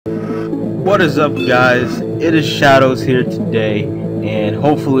What is up, guys? It is Shadows here today, and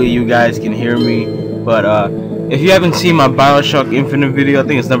hopefully you guys can hear me. But if you haven't seen my Bioshock Infinite video, I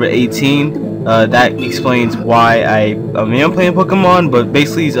think it's number 18. That explains why I am playing Pokemon. But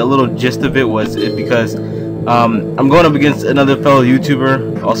basically, a little gist of it was because I'm going up against another fellow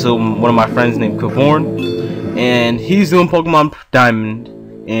YouTuber, also one of my friends named Kavorn, and he's doing Pokemon Diamond,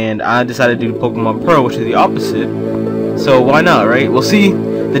 and I decided to do Pokemon Pearl, which is the opposite. So why not, right? We'll see.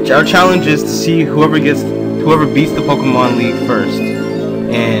 Our challenge is to see whoever beats the Pokemon League first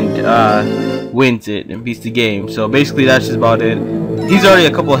and wins it and beats the game. So basically, that's just about it. He's already a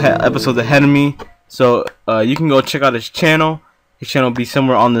couple episodes ahead of me, so you can go check out his channel. His channel will be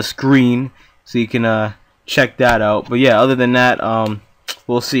somewhere on the screen, so you can check that out. But yeah, other than that,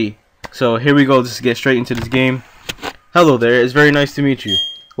 we'll see. So here we go. Just get straight into this game. Hello there. It's very nice to meet you.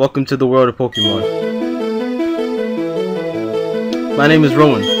 Welcome to the world of Pokemon. My name is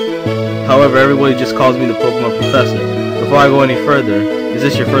Rowan. However, everybody just calls me the Pokemon Professor. Before I go any further, is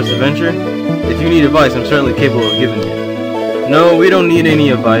this your first adventure? If you need advice, I'm certainly capable of giving it. No, we don't need any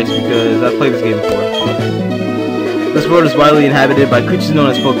advice because I've played this game before. This world is widely inhabited by creatures known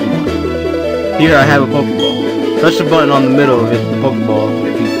as Pokemon. Here I have a Pokeball. Touch the button on the middle of it, the Pokeball,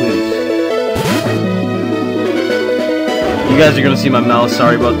 if you please. You guys are gonna see my mouse,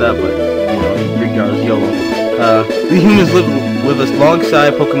 sorry about that, but you know, regardless, YOLO. We humans live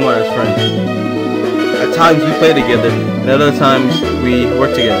alongside Pokemon as friends. At times we play together, and at other times we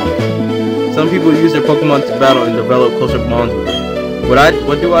work together. Some people use their Pokemon to battle and develop closer bonds with them. What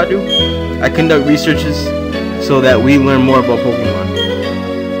do? I conduct researches so that we learn more about Pokemon.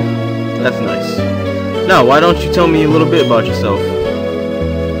 That's nice. Now, why don't you tell me a little bit about yourself?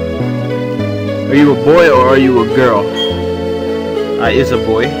 Are you a boy or are you a girl? I is a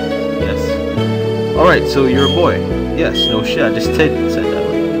boy. Yes. Alright, so you're a boy. Yes, no shit, I just said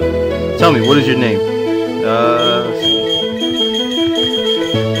that. Tell me, what is your name? Let's see.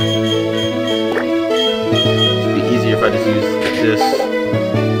 It'd be easier if I just use this.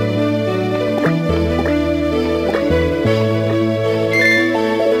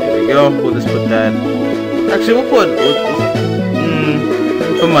 There we go, we'll just put that. Actually, we'll put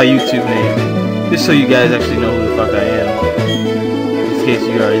my YouTube name. Just so you guys actually know who the fuck I am. In case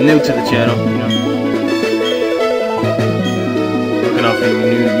you are new to the channel, you know. Looking out for you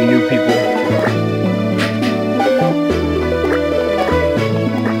new people.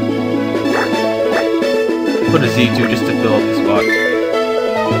 Put a Z2 just to fill up the spot.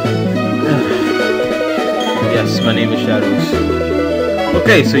 Yes, my name is Shadows.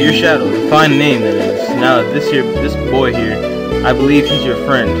 Okay, so you're Shadows. Fine name that is. Now this boy here, I believe he's your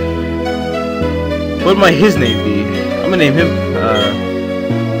friend. What might his name be? I'm gonna name him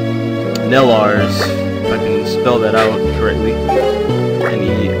Nelars, if I can spell that out correctly.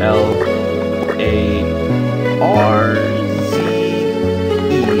 N-E-L-A-R-Z-E,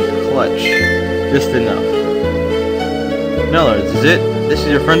 Clutch. Just enough. Nelars, is it? This is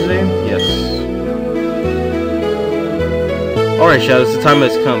your friend's name? Yes. Alright, Shadows, the time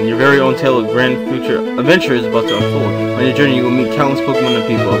has come. Your very own tale of grand future adventure is about to unfold. On your journey, you will meet countless Pokemon and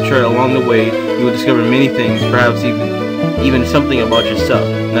people. I'm sure along the way, you will discover many things, perhaps even something about yourself.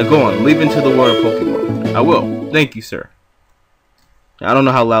 Now go on, leap into the world of Pokemon. I will. Thank you, sir. I don't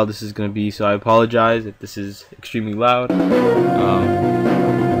know how loud this is going to be, so I apologize if this is extremely loud.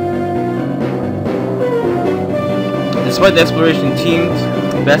 Despite the exploration team's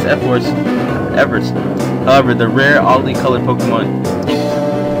best efforts, however, the rare, oddly colored Pokemon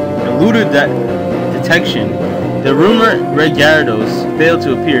eluded that detection. The rumored Red Gyarados failed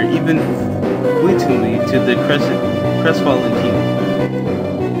to appear, even fleetingly, to the crestfallen team.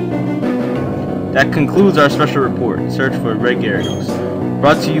 That concludes our special report, Search for Red Gyarados.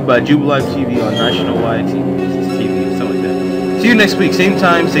 Brought to you by Jubilife TV on Nationwide TV, something like that. See you next week, same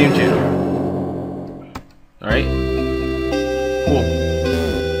time, same channel. Alright? Cool.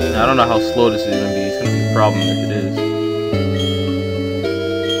 Now, I don't know how slow this is going to be. It's going to be a problem if it is.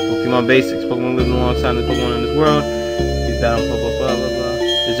 Pokemon basics. Pokemon living alongside the Pokemon in this world. Be battle, blah, blah, blah, blah, blah.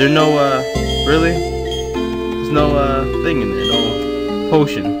 Is there no, really? There's no, thing in there. No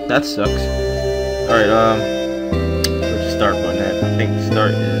potion. That sucks. Alright, where's the start button at? I think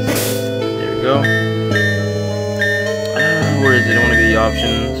start is, there we go. Where is it? I want to get the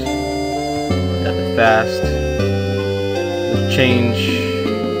options. Got the fast. Let's change,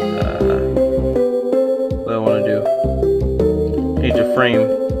 what I want to do. Change the frame.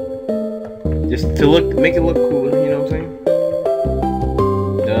 Just to make it look cool, you know what I'm saying?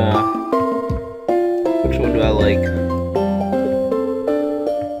 Which one do I like?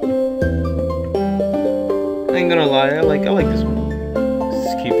 I ain't gonna lie, I like this one.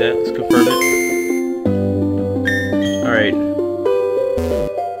 Let's keep that. Let's confirm it.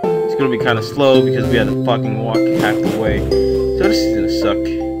 gonna be kind of slow because we had to fucking walk half the way. So this is gonna suck.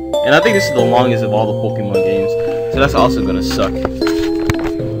 And I think this is the longest of all the Pokemon games. So that's also gonna suck.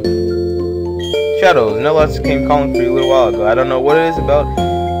 Shadows, Nellos came calling for you a little while ago. I don't know what it is about,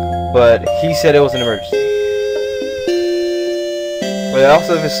 but he said it was an emergency. But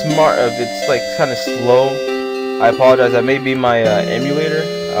also, if it's like kind of slow, I apologize. That may be my emulator.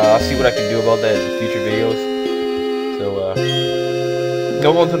 I'll see what I can do about that in future videos. So,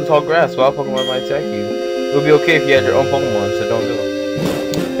 don't go into the tall grass. Wild Pokemon might attack you. It would be okay if you had your own Pokemon, so don't do it.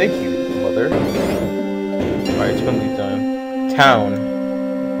 Thank you, mother. Alright, it's gonna leave town.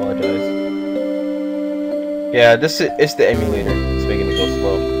 Apologize. Yeah, it's the emulator. It's making it go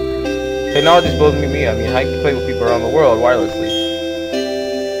slow. Technology's blowing me. I mean, how can you play with people around the world wirelessly?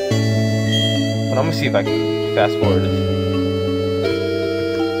 But I'm gonna see if I can fast forward this.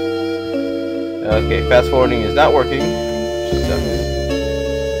 Okay, fast forwarding is not working. Which sucks.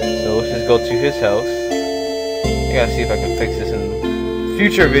 So let's just go to his house. I gotta see if I can fix this in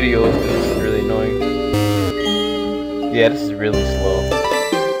future videos because this is really annoying. Yeah, this is really slow.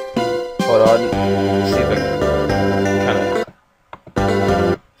 Hold on. Let's see if I can kind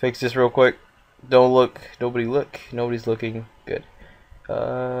of fix this real quick. Don't look. Nobody look. Nobody's looking. Good.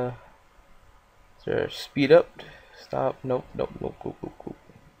 Is there speed up? Stop. Nope. Cool.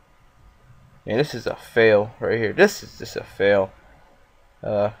 Man, this is a fail right here. This is just a fail.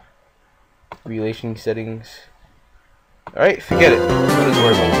 Relation settings. Alright, forget it. What is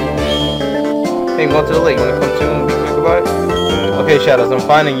worth it? Hey, I'm going to the lake. Wanna come too and be quick about it? Okay, Shadows, I'm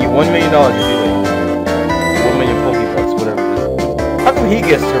finding you $1 million if you late. 1 million Pokebucks, whatever it is. How come he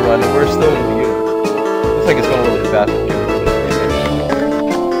gets to run and we're still in the beginning? Looks like it's going a little bit faster.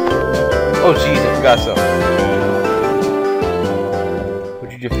 Oh jeez, I forgot something.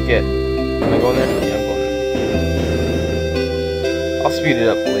 What'd you just forget? Am I going there? Yeah, I'm going there. I'll speed it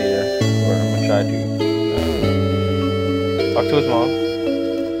up later. Or I'm gonna try to. Talk to his mom.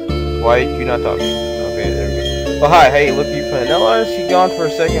 Why did you not talk? Okay, there we go. Oh hi, hey, look, you from Vanilla. She gone for a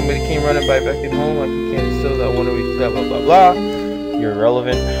second, but he came running back at home like you can't still that wonder we blah blah blah. You're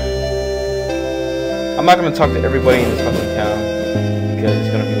irrelevant. I'm not gonna talk to everybody in this fucking town because it's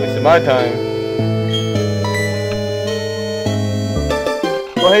gonna be wasting my time.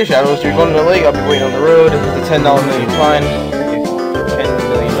 Well, hey Shadows, you're going to the lake. I'll be waiting on the road. It's a $10 million fine. $10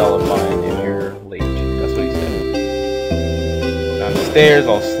 million fine if you're late. That's what he said. Down the stairs,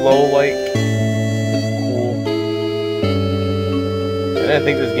 all slow like. Cool. I didn't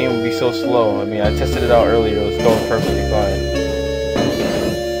think this game would be so slow. I mean, I tested it out earlier. It was going perfectly fine.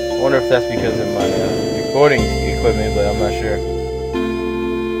 I wonder if that's because of my recording equipment, but I'm not sure.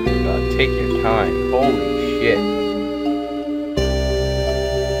 Take your time. Holy shit.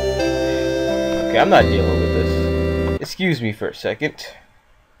 Okay, I'm not dealing with this. Excuse me for a second.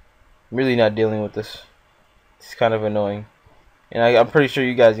 I'm really not dealing with this. It's kind of annoying. And I'm pretty sure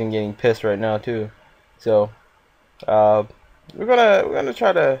you guys are getting pissed right now too. So we're gonna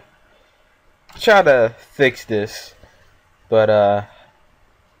try to fix this. But I'm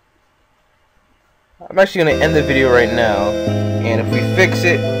actually gonna end the video right now. And if we fix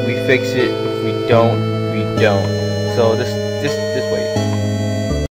it, we fix it. If we don't, we don't. So this